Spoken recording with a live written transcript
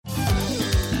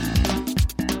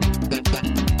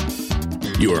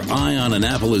Your Eye on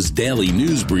Annapolis daily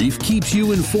news brief keeps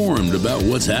you informed about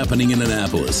what's happening in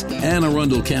Annapolis, Anne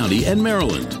Arundel County, and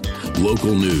Maryland.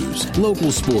 Local news,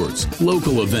 local sports,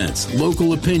 local events,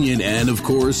 local opinion, and, of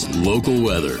course, local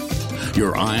weather.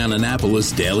 Your Eye on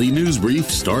Annapolis daily news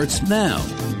brief starts now.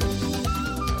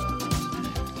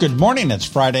 Good morning. It's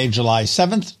Friday, July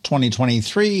 7th,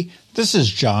 2023. This is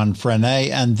John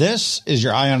Frenaye, and this is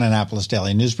your Eye on Annapolis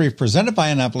Daily News Brief presented by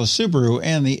Annapolis Subaru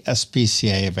and the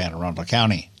SPCA of Anne Arundel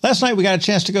County. Last night, we got a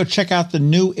chance to go check out the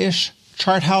new-ish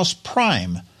Chart House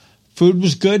Prime. Food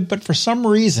was good, but for some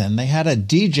reason, they had a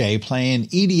DJ playing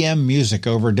EDM music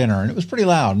over dinner, and it was pretty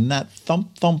loud, and that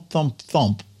thump, thump, thump,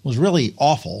 thump was really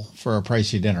awful for a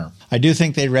pricey dinner. I do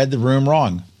think they read the room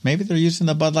wrong. Maybe they're using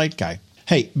the Bud Light guy.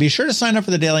 Hey, be sure to sign up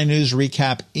for the Daily News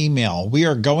Recap email. We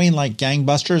are going like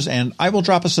gangbusters, and I will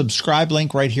drop a subscribe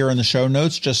link right here in the show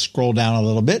notes. Just scroll down a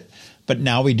little bit. But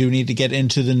now we do need to get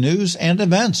into the news and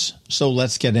events. So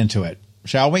let's get into it,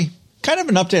 shall we? Kind of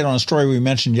an update on a story we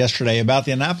mentioned yesterday about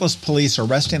the Annapolis police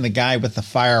arresting the guy with the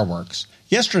fireworks.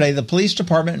 Yesterday, the police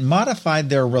department modified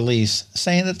their release,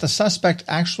 saying that the suspect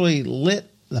actually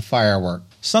lit the firework,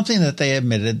 something that they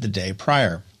admitted the day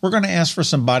prior. We're going to ask for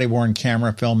some body-worn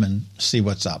camera film and see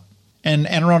what's up. An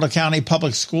Anne Arundel County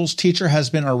Public Schools teacher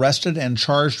has been arrested and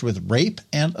charged with rape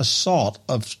and assault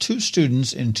of two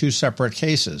students in two separate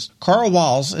cases. Carl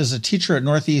Walls is a teacher at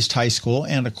Northeast High School,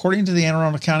 and according to the Anne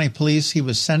Arundel County Police, he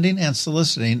was sending and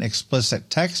soliciting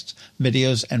explicit texts,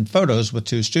 videos, and photos with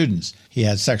two students. He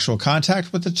had sexual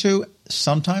contact with the two,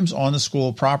 sometimes on the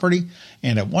school property,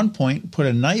 and at one point put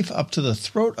a knife up to the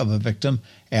throat of a victim,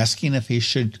 asking if he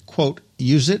should, quote,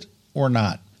 use it or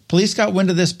not. Police got wind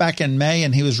of this back in May,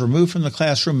 and he was removed from the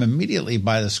classroom immediately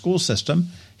by the school system.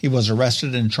 He was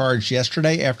arrested and charged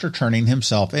yesterday after turning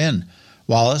himself in.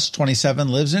 Wallace, 27,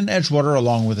 lives in Edgewater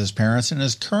along with his parents and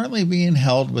is currently being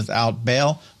held without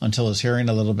bail until his hearing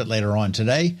a little bit later on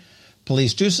today.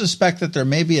 Police do suspect that there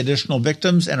may be additional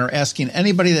victims and are asking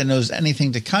anybody that knows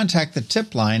anything to contact the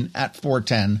tip line at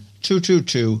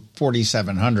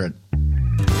 410-222-4700.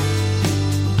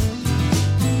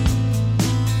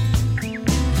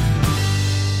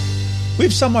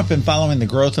 We've somewhat been following the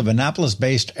growth of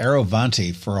Annapolis-based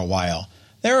Aerovanti for a while.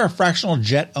 They're a fractional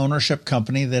jet ownership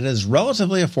company that is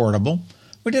relatively affordable.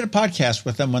 We did a podcast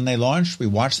with them when they launched. We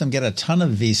watched them get a ton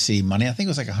of VC money. I think it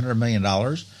was like $100 million.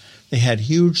 They had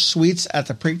huge suites at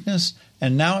the Preakness,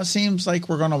 and now it seems like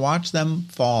we're going to watch them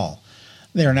fall.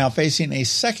 They are now facing a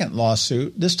second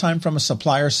lawsuit, this time from a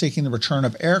supplier seeking the return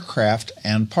of aircraft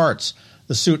and parts.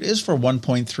 The suit is for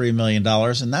 $1.3 million,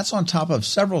 and that's on top of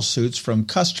several suits from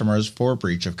customers for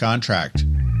breach of contract.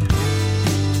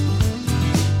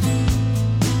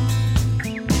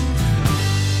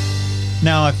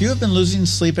 Now, if you have been losing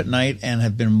sleep at night and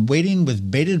have been waiting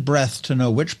with bated breath to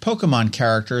know which Pokemon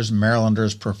characters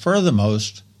Marylanders prefer the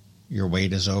most, your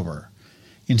wait is over.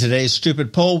 In today's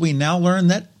Stupid Poll, we now learn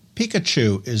that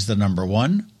Pikachu is the number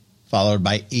one, followed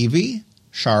by Eevee,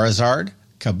 Charizard,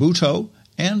 Kabuto,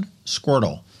 and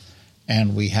Squirtle.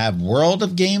 And we have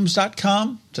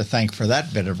worldofgames.com to thank for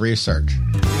that bit of research.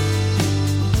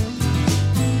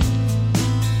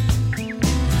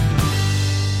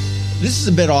 This is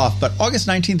a bit off, but August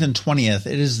 19th and 20th,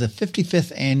 it is the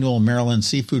 55th annual Maryland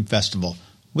Seafood Festival,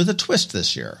 with a twist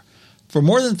this year. For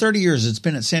more than 30 years, it's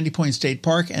been at Sandy Point State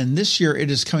Park, and this year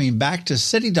it is coming back to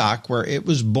City Dock, where it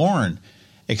was born.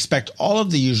 Expect all of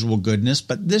the usual goodness,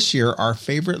 but this year our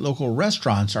favorite local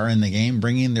restaurants are in the game,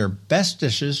 bringing their best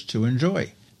dishes to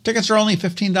enjoy. Tickets are only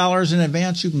 $15 in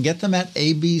advance. You can get them at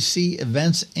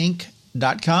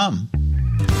abceventsinc.com.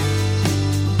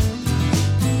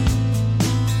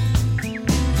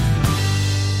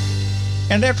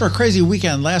 And after a crazy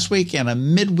weekend last week and a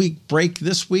midweek break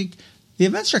this week, the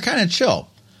events are kind of chill.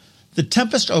 The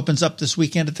Tempest opens up this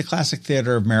weekend at the Classic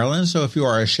Theater of Maryland, so if you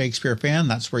are a Shakespeare fan,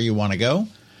 that's where you want to go.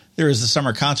 There is the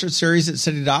Summer Concert Series at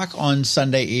City Dock on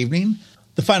Sunday evening.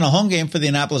 The final home game for the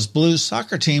Annapolis Blues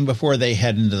soccer team before they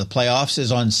head into the playoffs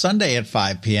is on Sunday at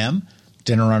 5 p.m.,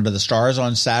 Dinner Under the Stars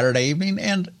on Saturday evening,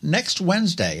 and next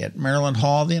Wednesday at Maryland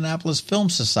Hall, the Annapolis Film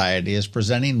Society is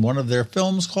presenting one of their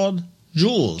films called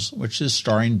Jules, which is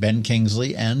starring Ben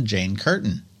Kingsley and Jane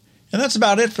Curtin. And that's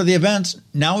about it for the events.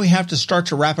 Now we have to start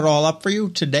to wrap it all up for you.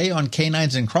 Today on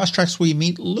Canines and Crosstreks, we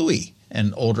meet Louie,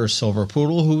 an older silver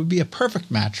poodle who would be a perfect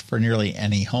match for nearly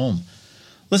any home.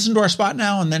 Listen to our spot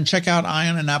now and then check out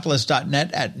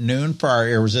eyeonannapolis.net at noon for our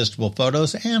irresistible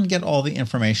photos and get all the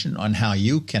information on how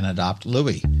you can adopt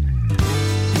Louie.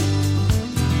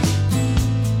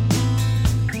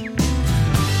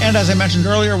 And as I mentioned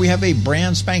earlier, we have a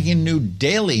brand spanking new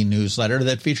daily newsletter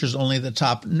that features only the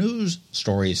top news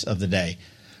stories of the day.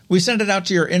 We send it out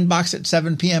to your inbox at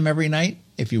 7 p.m. every night.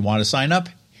 If you want to sign up,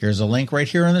 here's a link right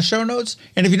here in the show notes.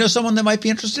 And if you know someone that might be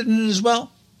interested in it as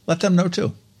well, let them know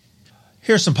too.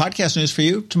 Here's some podcast news for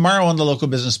you. Tomorrow on the Local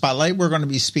Business Spotlight, we're going to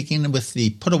be speaking with the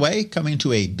Put Away, coming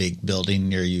to a big building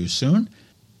near you soon.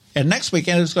 And next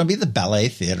weekend, it's going to be the Ballet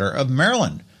Theater of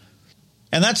Maryland.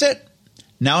 And that's it.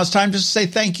 Now it's time just to say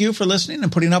thank you for listening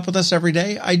and putting up with us every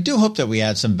day. I do hope that we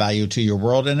add some value to your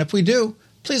world. And if we do,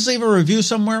 please leave a review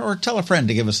somewhere or tell a friend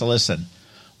to give us a listen.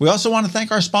 We also want to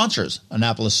thank our sponsors,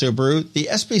 Annapolis Subaru, the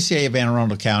SPCA of Anne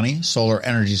Arundel County, Solar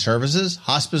Energy Services,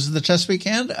 Hospice of the Chesapeake,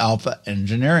 and Alpha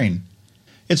Engineering.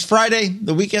 It's Friday,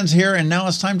 the weekend's here, and now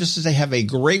it's time just to say have a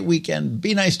great weekend,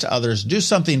 be nice to others, do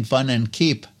something fun, and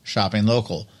keep shopping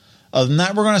local. Other than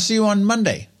that, we're going to see you on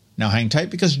Monday. Now hang tight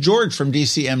because George from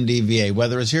DCMDVA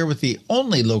Weather is here with the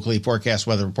only locally forecast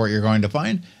weather report you're going to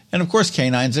find, and of course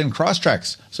K9s and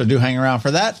Crosstreks, so do hang around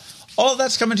for that. All of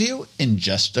that's coming to you in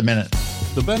just a minute.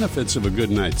 The benefits of a good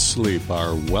night's sleep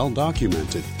are well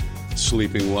documented.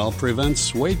 Sleeping well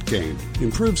prevents weight gain,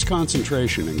 improves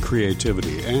concentration and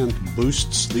creativity, and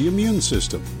boosts the immune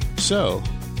system. So,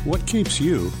 what keeps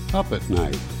you up at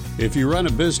night? If you run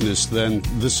a business, then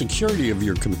the security of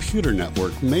your computer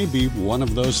network may be one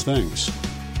of those things.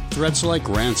 Threats like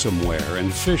ransomware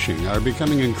and phishing are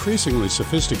becoming increasingly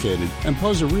sophisticated and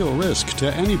pose a real risk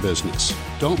to any business.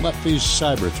 Don't let these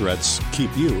cyber threats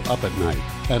keep you up at night.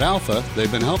 At Alpha,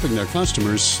 they've been helping their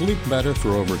customers sleep better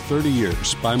for over 30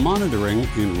 years by monitoring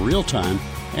in real time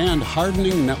and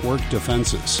hardening network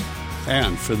defenses.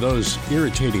 And for those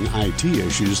irritating IT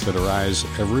issues that arise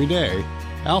every day,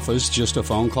 Alpha's just a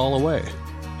phone call away,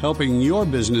 helping your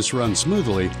business run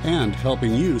smoothly and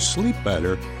helping you sleep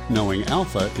better, knowing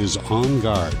Alpha is on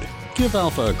guard. Give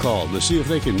Alpha a call to see if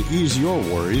they can ease your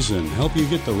worries and help you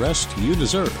get the rest you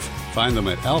deserve. Find them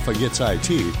at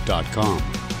alphagetsit.com.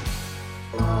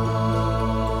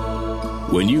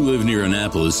 When you live near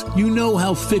Annapolis, you know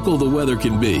how fickle the weather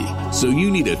can be. So you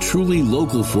need a truly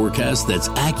local forecast that's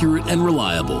accurate and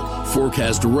reliable.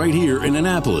 Forecast right here in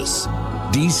Annapolis.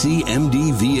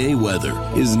 DCMDVA Weather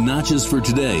is not just for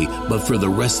today, but for the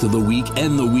rest of the week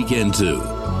and the weekend too.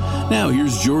 Now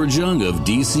here's George Young of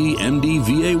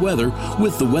DCMDVA Weather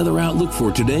with the weather outlook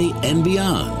for today and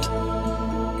beyond.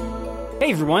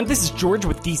 Hey everyone, this is George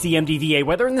with DCMDVA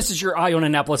Weather, and this is your Eye on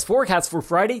Annapolis forecast for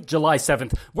Friday, July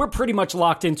 7th. We're pretty much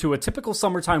locked into a typical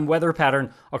summertime weather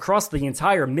pattern across the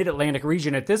entire mid-Atlantic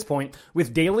region at this point,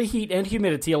 with daily heat and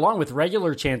humidity along with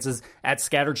regular chances at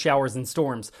scattered showers and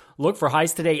storms. Look for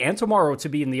highs today and tomorrow to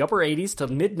be in the upper 80s to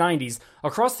mid-90s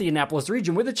across the Annapolis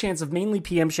region with a chance of mainly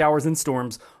PM showers and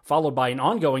storms, followed by an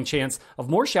ongoing chance of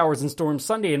more showers and storms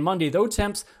Sunday and Monday, though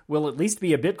temps will at least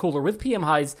be a bit cooler with PM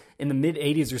highs in the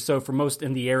mid-80s or so for most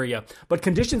in the area. But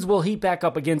conditions will heat back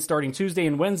up again starting Tuesday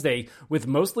and Wednesday with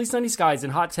mostly sunny skies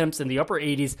and hot temps in the upper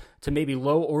 80s to maybe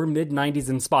low or mid-90s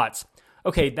in spots.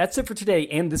 Okay, that's it for today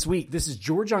and this week. This is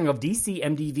George Young of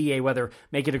DCMDVA Weather.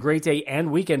 Make it a great day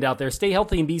and weekend out there. Stay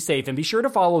healthy and be safe. And be sure to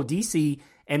follow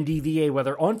DCMDVA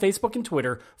Weather on Facebook and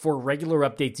Twitter for regular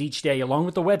updates each day, along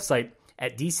with the website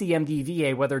at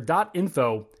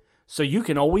dcmdvaweather.info, so you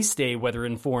can always stay weather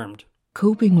informed.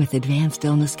 Coping with advanced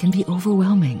illness can be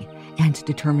overwhelming, and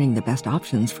determining the best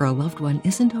options for a loved one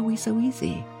isn't always so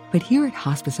easy. But here at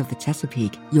Hospice of the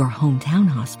Chesapeake, your hometown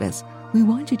hospice, we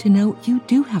want you to know you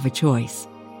do have a choice.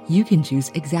 You can choose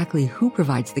exactly who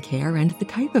provides the care and the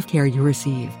type of care you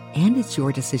receive, and it's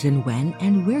your decision when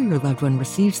and where your loved one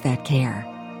receives that care.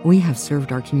 We have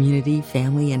served our community,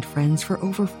 family, and friends for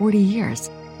over 40 years.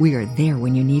 We are there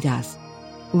when you need us.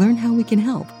 Learn how we can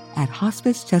help at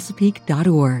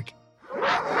hospicechesapeake.org.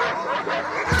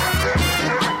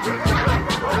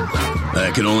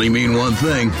 That can only mean one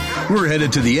thing. We're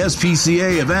headed to the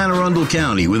SPCA of Anne Arundel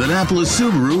County with Annapolis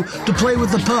Subaru to play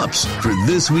with the pups for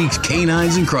this week's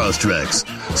K9s and Crosstreks.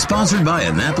 Sponsored by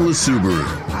Annapolis Subaru.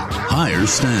 Higher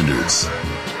standards.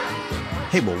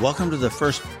 Hey, well, welcome to the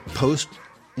first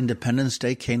post-Independence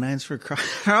Day K9s for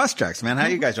Crosstreks, man. How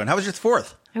you guys doing? How was your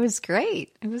 4th? It was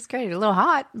great. It was great. A little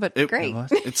hot, but great.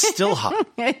 It's still hot.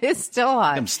 It is still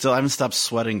hot. I haven't stopped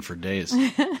sweating for days.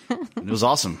 It was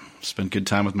awesome. Spent good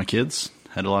time with my kids.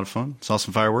 Had a lot of fun. Saw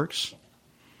some fireworks.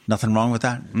 Nothing wrong with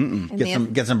that?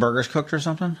 Get some burgers cooked or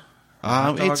something?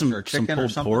 Ate some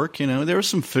pulled pork. There was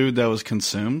some food that was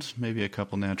consumed. Maybe a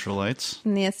couple natural lights.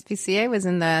 And the SPCA was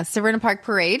in the Severna Park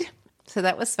Parade. So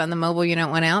that was fun. The mobile unit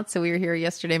went out. So we were here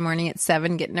yesterday morning at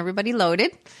 7 getting everybody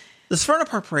loaded. The Severna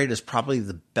Park Parade is probably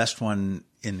the best one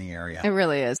in the area. It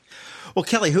really is. Well,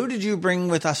 Kelly, who did you bring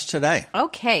with us today?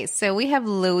 Okay, so we have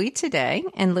Louie today,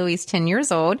 and Louie's 10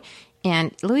 years old,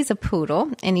 And Louis is a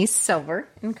poodle, and he's silver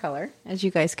in color, as you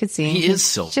guys could see. He is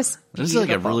silver. Just this is like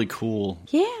a really cool.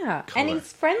 Yeah, color. and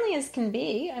he's friendly as can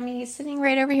be. I mean, he's sitting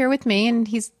right over here with me, and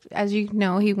he's, as you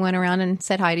know, he went around and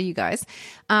said hi to you guys.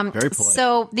 Very polite.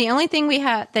 So the only thing we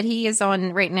had that he is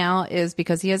on right now is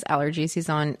because he has allergies. He's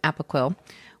on Apoquil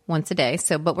once a day.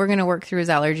 But we're going to work through his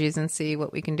allergies and see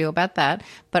what we can do about that.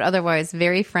 But otherwise,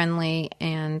 very friendly,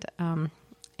 and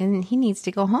he needs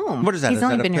to go home. What is that? He's Is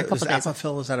only that been here a couple days.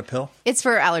 Apoquil, is that a pill? It's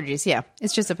for allergies. Yeah,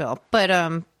 it's just a pill. But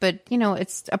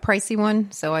it's a pricey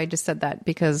one. So I just said that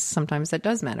because sometimes that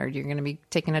does matter. You're going to be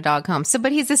taking a dog home.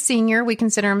 But he's a senior. We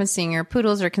consider him a senior.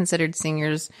 Poodles are considered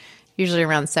seniors, usually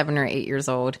around 7 or 8 years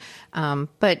old.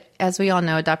 But as we all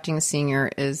know, adopting a senior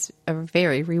is a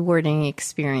very rewarding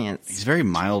experience. He's very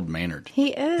mild-mannered.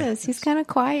 He is. He's kind of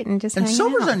quiet and just And hanging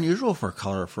silver's out. unusual for a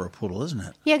color for a poodle, isn't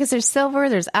it? Yeah, because there's silver,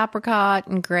 there's apricot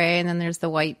and gray, and then there's the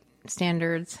white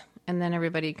standards. And then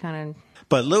everybody kind of...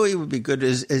 But Louis would be good.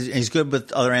 He's good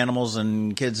with other animals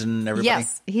and kids and everybody?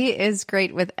 Yes, he is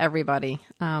great with everybody.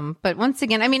 But once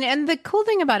again, I mean, and the cool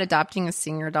thing about adopting a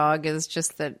senior dog is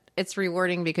just that it's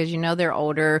rewarding because they're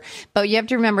older. But you have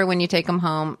to remember when you take them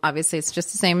home, obviously it's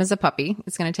just the same as a puppy.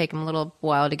 It's going to take them a little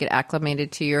while to get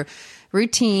acclimated to your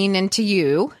routine and to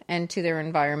you and to their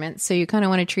environment. So you kind of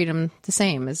want to treat them the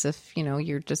same as if,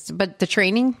 you're just... But the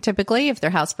training, typically, if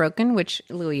they're housebroken, which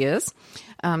Louis is,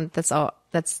 that's all...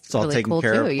 That's all really taken cool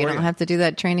care of too. You for don't you. have to do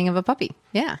that training of a puppy.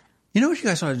 Yeah. You know what you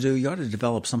guys ought to do? You ought to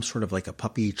develop some sort of like a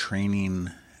puppy training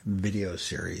video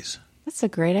series. That's a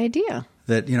great idea.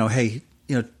 That, hey,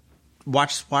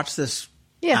 watch this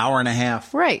hour and a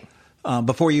half. Right.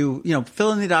 Before you,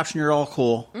 fill in the adoption, you're all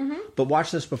cool. Mm-hmm. But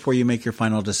watch this before you make your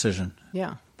final decision.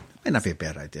 Yeah. May not be a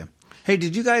bad idea. Hey,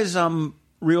 did you guys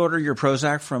reorder your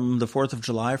Prozac from the 4th of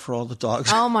July for all the dogs?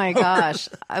 Oh, my gosh.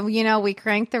 We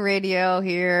crank the radio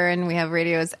here, and we have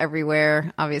radios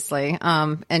everywhere, obviously.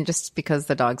 And just because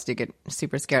the dogs do get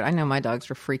super scared. I know my dogs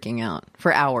were freaking out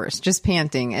for hours, just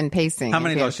panting and pacing. How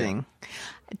many dogs do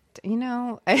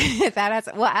you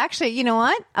well, actually, you know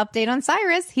what? Update on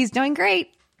Cyrus. He's doing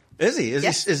great. Is he?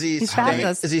 Is he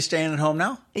staying at home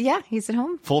now? Yeah, he's at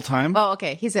home. Full time? Oh,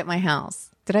 okay. He's at my house.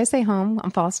 Did I say home?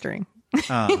 I'm fostering.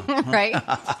 Right?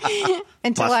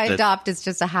 Until I adopt, it's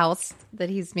just a house that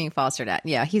he's being fostered at.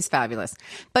 Yeah, he's fabulous.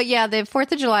 But yeah, the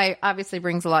 4th of July obviously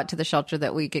brings a lot to the shelter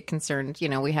that we get concerned.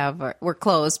 We're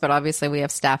closed, but obviously we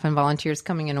have staff and volunteers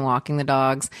coming in and walking the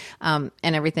dogs and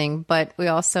everything. But we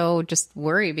also just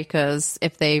worry because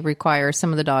if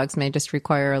some of the dogs may just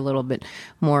require a little bit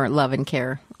more love and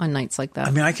care on nights like that.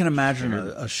 I mean, I can imagine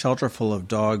a shelter full of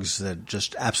dogs that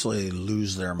just absolutely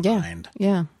lose their mind.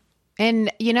 Yeah.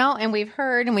 And, and we've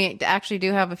heard, and we actually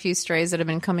do have a few strays that have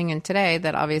been coming in today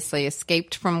that obviously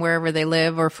escaped from wherever they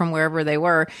live or from wherever they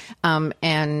were.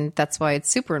 And that's why it's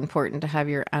super important to have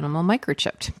your animal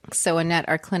microchipped. So Annette,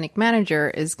 our clinic manager,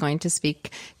 is going to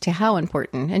speak to how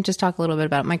important and just talk a little bit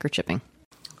about microchipping.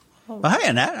 Well, hi,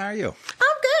 Annette. How are you?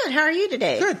 I'm good. How are you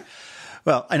today? Good.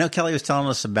 Well, I know Kelly was telling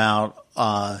us about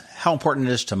how important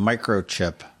it is to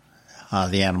microchip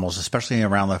the animals, especially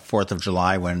around the 4th of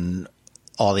July when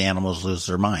all the animals lose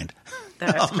their mind.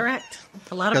 That is correct.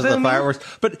 A lot of because booming. of the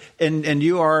fireworks. But and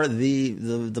you are the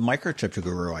microchip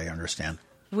guru, I understand.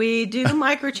 We do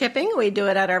microchipping. We do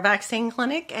it at our vaccine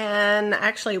clinic, and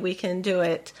actually we can do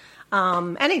it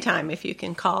anytime. If you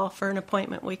can call for an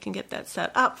appointment, we can get that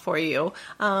set up for you.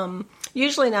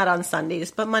 Usually not on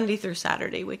Sundays, but Monday through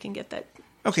Saturday we can get that.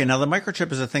 Okay, now the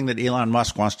microchip is a thing that Elon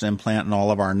Musk wants to implant in all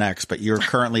of our necks, but you're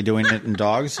currently doing it in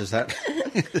dogs. Is that?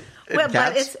 Well,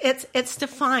 but it's to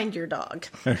find your dog,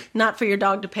 not for your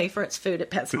dog to pay for its food at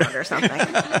PetSmart or something.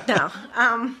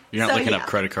 No, you're not looking up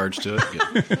credit cards to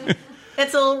it.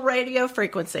 It's a little radio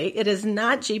frequency. It is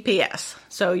not GPS,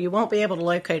 so you won't be able to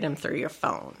locate them through your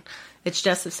phone. It's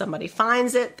just if somebody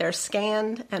finds it, they're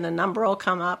scanned, and a number will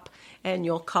come up, and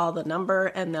you'll call the number,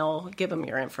 and they'll give them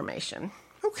your information.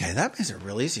 Okay, that makes it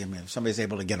real easy. I mean, if somebody's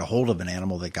able to get a hold of an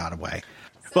animal that got away.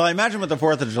 Well, I imagine with the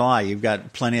 4th of July, you've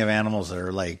got plenty of animals that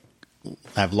are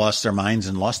have lost their minds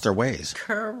and lost their ways.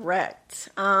 Correct.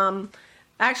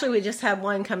 Actually, we just had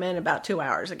one come in about 2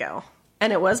 hours ago,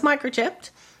 and it was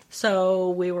microchipped, so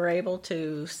we were able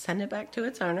to send it back to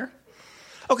its owner.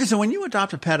 Okay, so when you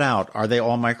adopt a pet out, are they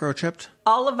all microchipped?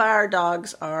 All of our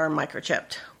dogs are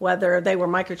microchipped, whether they were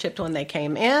microchipped when they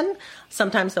came in.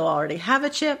 Sometimes they'll already have a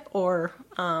chip, or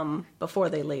before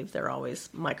they leave, they're always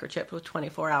microchipped with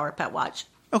 24-hour pet watch.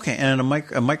 Okay, and a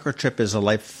microchip is a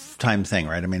lifetime thing,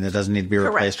 right? I mean, it doesn't need to be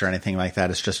replaced Correct. Or anything like that.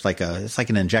 It's just like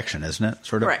an injection, isn't it?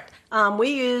 Sort of. Correct.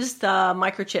 We use the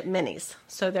microchip minis,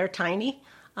 so they're tiny.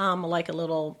 like a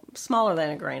little smaller than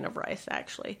a grain of rice,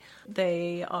 actually.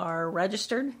 They are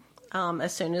registered.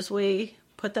 As soon as we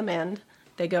put them in,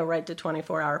 they go right to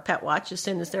 24-hour pet watch. As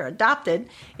soon as they're adopted,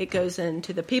 it goes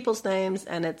into the people's names,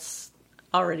 and it's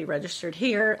already registered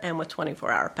here and with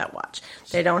 24-hour pet watch.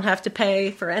 They don't have to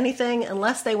pay for anything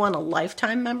unless they want a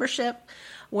lifetime membership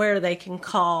where they can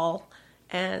call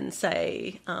and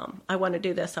say, I want to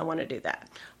do this, I want to do that.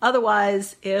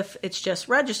 Otherwise, if it's just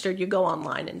registered, you go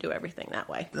online and do everything that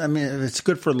way. I mean, it's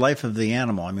good for life of the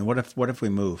animal. I mean, what if we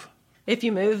move? If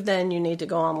you move, then you need to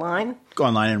go online. Go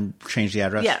online and change the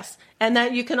address? Yes. And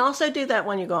that you can also do that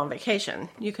when you go on vacation.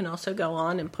 You can also go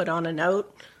on and put on a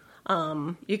note.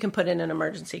 You can put in an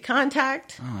emergency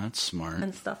contact. Oh, that's smart.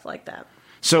 And stuff like that.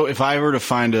 So if I were to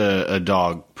find a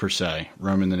dog, per se,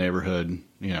 roam in the neighborhood,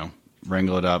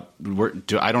 wrangle it up,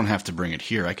 I don't have to bring it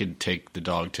here. I could take the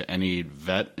dog to any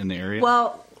vet in the area?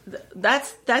 Well,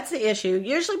 that's the issue.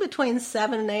 Usually between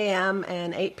 7 a.m.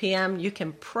 and 8 p.m., you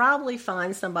can probably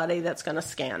find somebody that's going to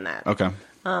scan that. Okay.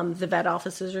 The vet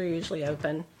offices are usually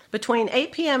open. Between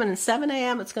 8 p.m. and 7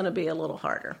 a.m., it's going to be a little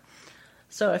harder.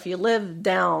 So if you live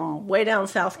way down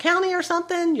South County or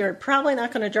something, you're probably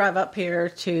not going to drive up here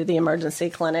to the emergency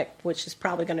clinic, which is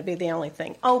probably going to be the only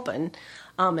thing open,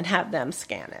 and have them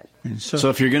scan it. So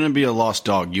if you're going to be a lost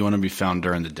dog, you want to be found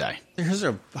during the day. Here's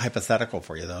a hypothetical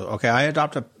for you, though. Okay, I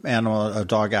adopt a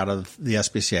dog out of the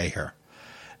SPCA here.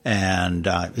 And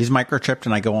he's microchipped,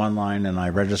 and I go online and I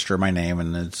register my name,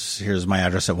 and here's my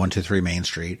address at 123 Main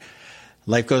Street.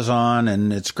 Life goes on,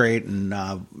 and it's great, and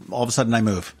all of a sudden I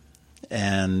move.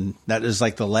 And that is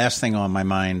like the last thing on my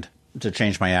mind to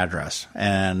change my address.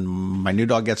 And my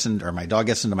dog gets into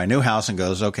my new house and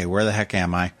goes, okay, where the heck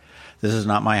am I? This is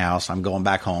not my house. I'm going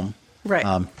back home. Right.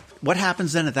 What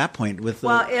happens then at that point with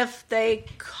Well, if they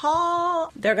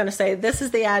call, they're going to say, this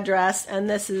is the address, and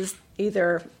this is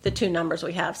either the two numbers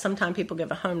we have. Sometimes people give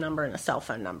a home number and a cell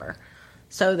phone number.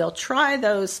 So they'll try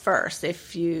those first.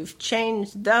 If you've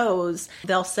changed those,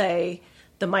 they'll say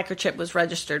the microchip was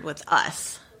registered with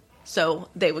us. So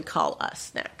they would call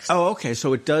us next. Oh, okay.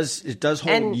 So it does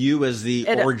hold you as the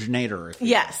originator.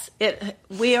 Yes.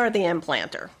 We are the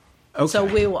implanter. Okay. So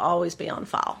we will always be on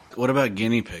file. What about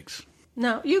guinea pigs?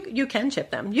 No, you can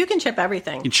chip them. You can chip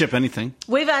everything. You chip anything?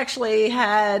 We've actually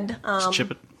had... Just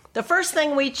chip it? The first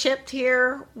thing we chipped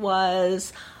here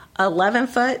was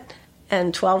 11-foot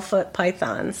and 12-foot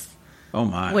pythons. Oh,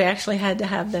 my. We actually had to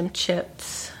have them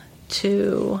chipped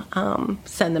to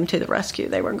send them to the rescue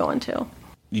they were going to.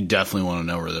 You definitely want to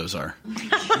know where those are.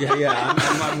 Yeah.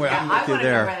 I'm with you there. I want to know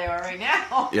where they are right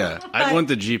now. Yeah, I want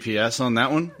the GPS on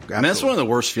that one. And that's one of the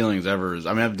worst feelings ever.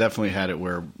 I've definitely had it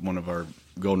where one of our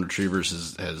golden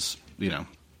retrievers has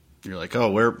you're like, oh,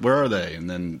 where are they? And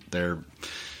then you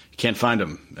can't find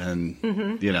them,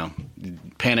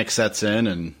 and panic sets in,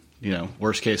 and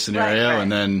worst case scenario, right. And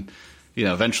then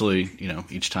eventually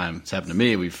each time it's happened to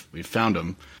me, we've found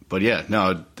them. But yeah,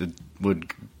 no, it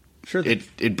would. Sure.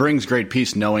 It brings great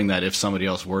peace knowing that if somebody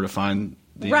else were to find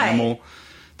the animal,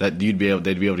 that they'd be able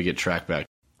to get tracked back.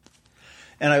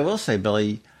 And I will say,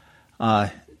 Billy,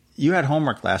 you had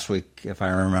homework last week, if I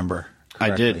remember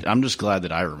correctly. I did. I'm just glad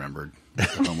that I remembered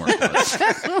what the homework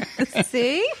was.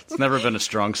 See? It's never been a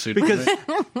strong suit because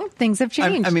things have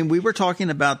changed. I mean, we were talking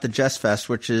about the Jess Fest,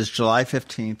 which is July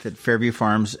 15th at Fairview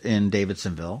Farms in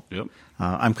Davidsonville. Yep.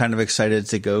 I'm kind of excited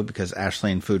to go because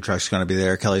Ashleen Food Truck's going to be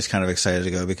there. Kelly's kind of excited to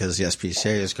go because the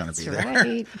SPCA is going to be there.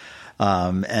 Right.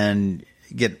 And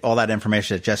get all that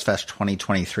information at Jess Fest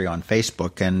 2023 on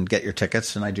Facebook and get your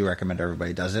tickets. And I do recommend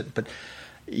everybody does it. But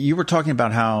you were talking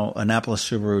about how Annapolis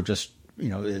Subaru just,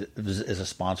 is a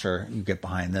sponsor. You get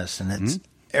behind this. And it's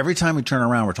every time we turn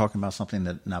around, we're talking about something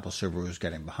that Annapolis Subaru is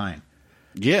getting behind.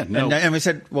 Yeah, no. And we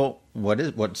said, well,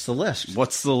 what's the list?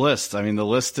 What's the list? I mean, the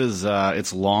list is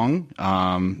it's long,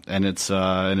 and it's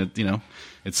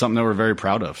it's something that we're very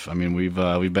proud of. I mean, we've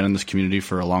been in this community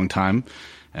for a long time,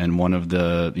 and one of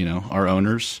the our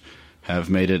owners have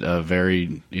made it a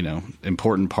very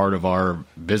important part of our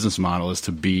business model is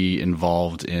to be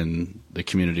involved in the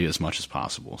community as much as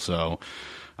possible. So,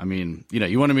 I mean,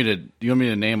 you want me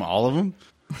to name all of them?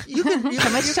 How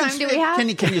much time do we have?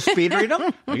 Can you speed read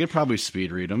them? I could probably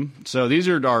speed read them. So these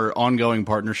are our ongoing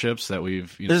partnerships that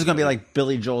we've. This is going to be like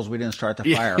Billy Joel's "We Didn't Start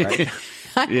the Fire," right?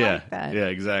 Yeah,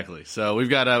 exactly. So we've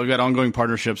got ongoing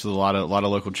partnerships with a lot of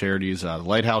local charities: the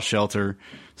Lighthouse Shelter,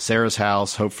 Sarah's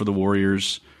House, Hope for the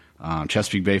Warriors,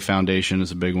 Chesapeake Bay Foundation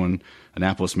is a big one,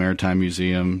 Annapolis Maritime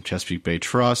Museum, Chesapeake Bay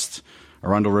Trust,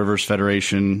 Arundel Rivers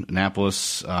Federation,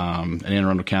 Annapolis, and Anne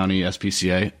Arundel County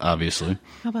SPCA, obviously.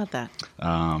 How about that?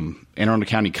 Anne Arundel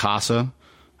County CASA,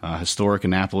 Historic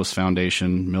Annapolis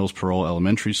Foundation, Mills Parole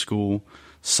Elementary School,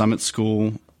 Summit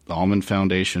School, the Almond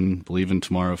Foundation, Believe in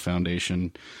Tomorrow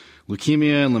Foundation,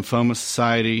 Leukemia and Lymphoma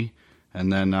Society,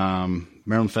 and then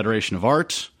Maryland Federation of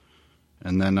Art,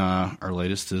 and then our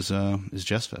latest is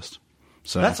Jess Fest.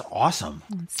 So that's awesome.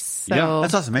 That's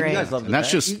awesome. Man, great. you guys love the that's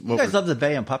Bay. just you guys love the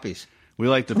Bay and puppies. We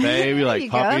like the Bay. We like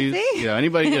puppies.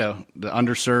 Anybody, the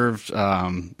underserved,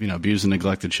 abused and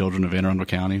neglected children of Anne Arundel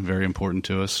County, very important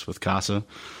to us with CASA.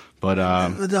 But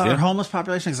our homeless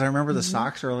population, because I remember the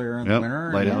socks earlier in the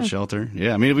winter. Lighthouse Shelter.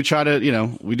 Yeah, I mean, we try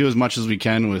to, we do as much as we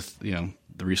can with, the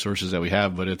resources that we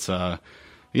have. But it's, all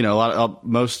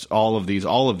of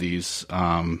these,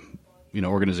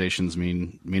 organizations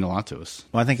mean a lot to us.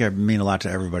 Well, I think it mean a lot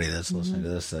to everybody that's listening to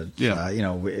this.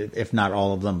 If not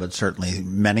all of them, but certainly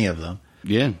many of them.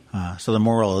 Yeah. So the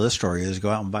moral of this story is go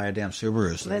out and buy a damn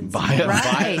Subaru.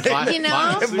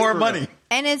 Buy more money.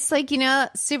 And it's like,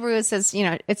 Subaru says,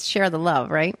 it's share the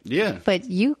love, right? Yeah. But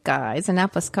you guys,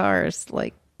 Annapolis Cars,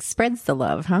 spreads the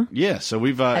love, huh? Yeah. So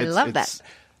we've. I love that.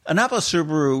 Annapolis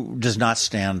Subaru does not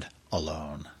stand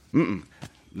alone. Mm-mm.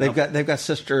 They've got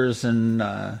sisters and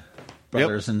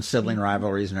brothers and sibling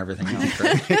rivalries and everything else.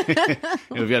 Right?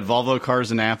 We've got Volvo Cars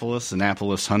Annapolis,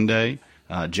 Annapolis Hyundai,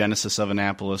 Genesis of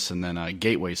Annapolis, and then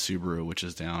Gateway Subaru, which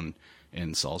is down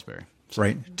in Salisbury. So.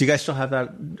 Right. Do you guys still have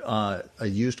that a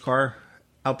used car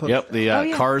output? Yep.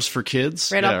 The Cars for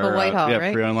Kids. Right off the Whitehall,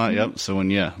 right? Pre-online. Yep. So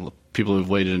when people who've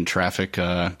waited in traffic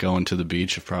going to the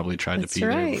beach have probably tried to pee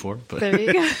there before. But there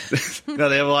you go. No,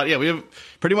 they have a lot. Yeah, we have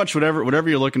pretty much whatever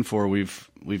you're looking for.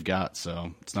 We've got.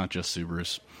 So it's not just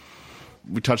Subarus.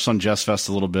 We touched on Jess Fest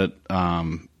a little bit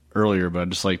earlier, but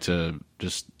I'd just like to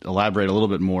elaborate a little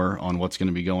bit more on what's going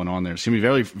to be going on there. It's going to be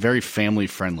very, very family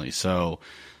friendly. So,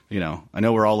 I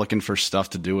know we're all looking for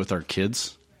stuff to do with our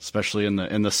kids, especially in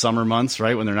the summer months,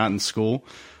 right, when they're not in school.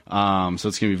 So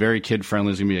it's going to be very kid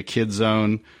friendly. There's going to be a kid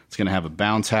zone. It's going to have a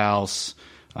bounce house.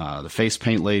 The face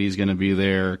paint lady is going to be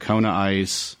there. Kona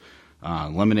Ice,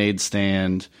 lemonade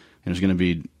stand. There's going to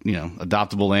be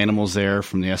adoptable animals there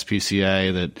from the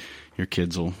SPCA that your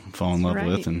kids will fall in love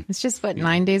with. And it's just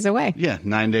 9 days away. Yeah,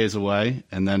 9 days away.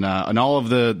 And then and all of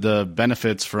the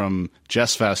benefits from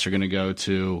Jess Fest are going to go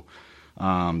to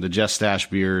the Jess Stash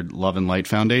Beard Love and Light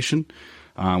Foundation,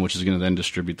 which is going to then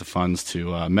distribute the funds to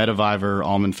Mediviver,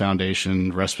 Almond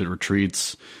Foundation, Respite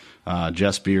Retreats,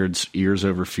 Jess Beard's Ears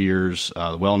Over Fears,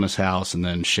 the Wellness House, and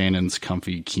then Shannon's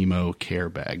Comfy Chemo Care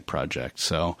Bag Project.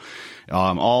 So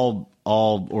all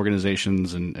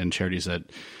organizations and charities that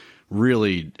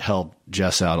really helped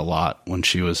Jess out a lot when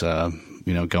she was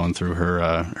going through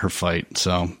her fight.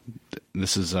 So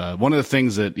this is one of the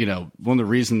things that one of the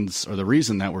reasons, or the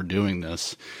reason that we're doing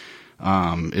this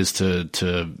is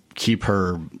to keep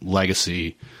her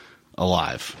legacy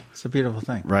alive. It's a beautiful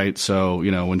thing, right? So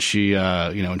when she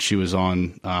was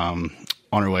on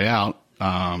her way out,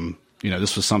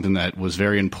 this was something that was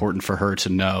very important for her to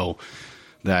know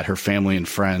that her family and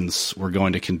friends were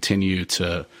going to continue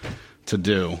to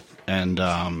do. And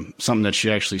something that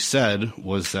she actually said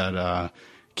was that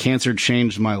cancer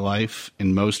changed my life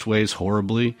in most ways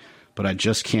horribly, but I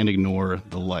just can't ignore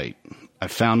the light. I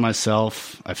found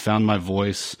myself, I found my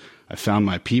voice, I found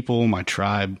my people, my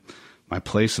tribe, my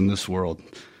place in this world.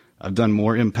 I've done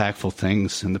more impactful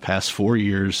things in the past 4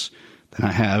 years than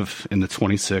I have in the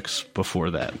 26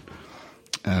 before that.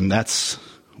 And that's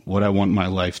what I want my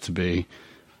life to be,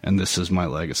 and this is my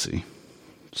legacy.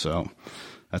 So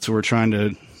that's what we're trying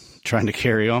to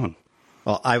carry on.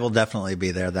 Well, I will definitely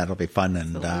be there. That'll be fun,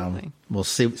 and we'll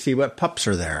see what pups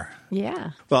are there.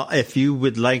 Yeah. Well, if you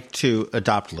would like to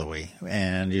adopt Louie,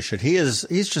 and you should, he's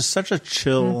just such a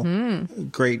chill,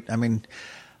 great. I mean,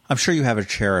 I'm sure you have a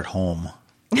chair at home.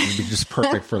 It'd be just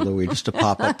perfect for Louie just to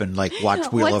pop up and like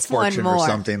watch Wheel of Fortune or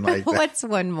something like that. What's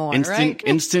one more?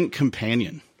 Instant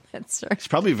companion. That's right. It's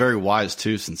probably very wise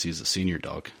too, since he's a senior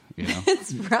dog.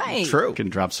 That's right. True. Can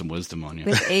drop some wisdom on you.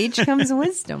 With age comes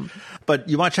wisdom. But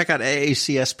you want to check out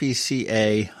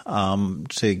AACSPCA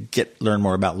to learn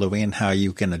more about Louie and how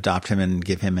you can adopt him and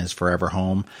give him his forever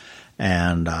home.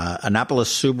 And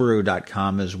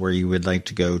AnnapolisSubaru.com is where you would like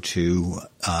to go to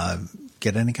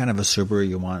get any kind of a Subaru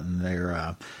you want in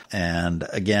there. And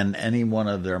again, any one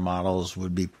of their models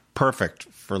would be perfect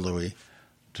for Louie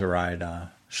to ride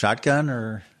shotgun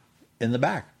or in the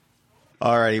back.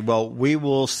 All righty. Well, we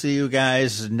will see you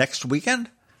guys next weekend.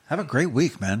 Have a great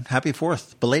week, man. Happy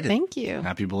 4th. Belated. Thank you.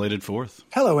 Happy belated 4th.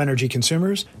 Hello, energy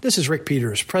consumers. This is Rick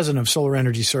Peters, president of Solar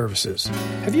Energy Services.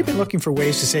 Have you been looking for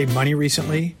ways to save money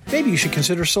recently? Maybe you should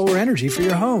consider solar energy for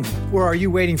your home. Or are you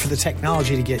waiting for the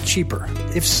technology to get cheaper?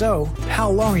 If so, how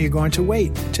long are you going to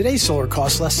wait? Today's solar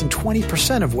costs less than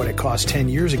 20% of what it cost 10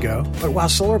 years ago. But while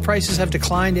solar prices have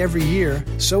declined every year,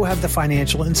 so have the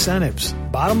financial incentives.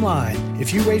 Bottom line,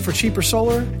 if you wait for cheaper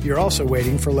solar, you're also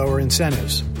waiting for lower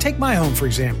incentives. Take my home, for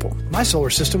example. My solar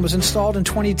system was installed in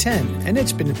 2010, and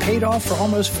it's been paid off for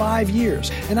almost 5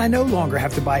 years, and I no longer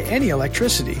have to buy any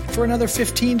electricity for another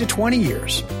 15 to 20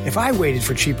 years. If I waited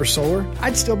for cheaper solar,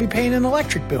 I'd still be paying an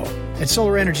electric bill. At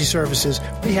Solar Energy Services,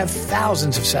 we have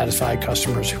thousands of satisfied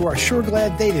customers who are sure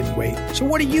glad they didn't wait. So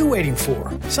what are you waiting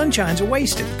for? Sunshine's a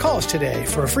wasted. Call us today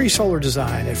for a free solar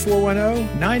design at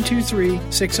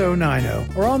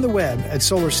 410-923-6090 or on the web at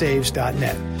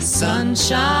solarsaves.net.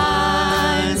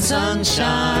 Sunshine,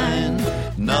 sunshine,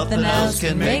 nothing else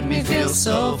can make me feel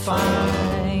so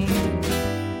fine.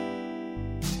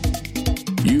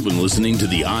 You've been listening to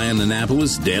the Eye on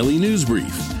Annapolis Daily News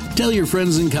Brief. Tell your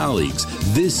friends and colleagues,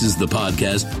 this is the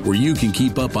podcast where you can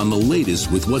keep up on the latest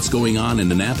with what's going on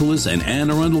in Annapolis and Anne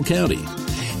Arundel County.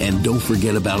 And don't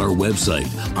forget about our website,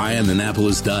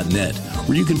 eyeonannapolis.net,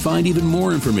 where you can find even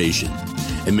more information.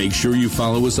 And make sure you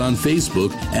follow us on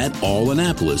Facebook at All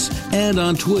Annapolis and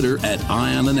on Twitter at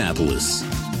Eye on Annapolis.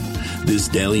 This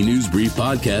Daily News Brief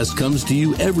podcast comes to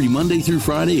you every Monday through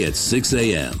Friday at 6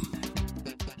 a.m.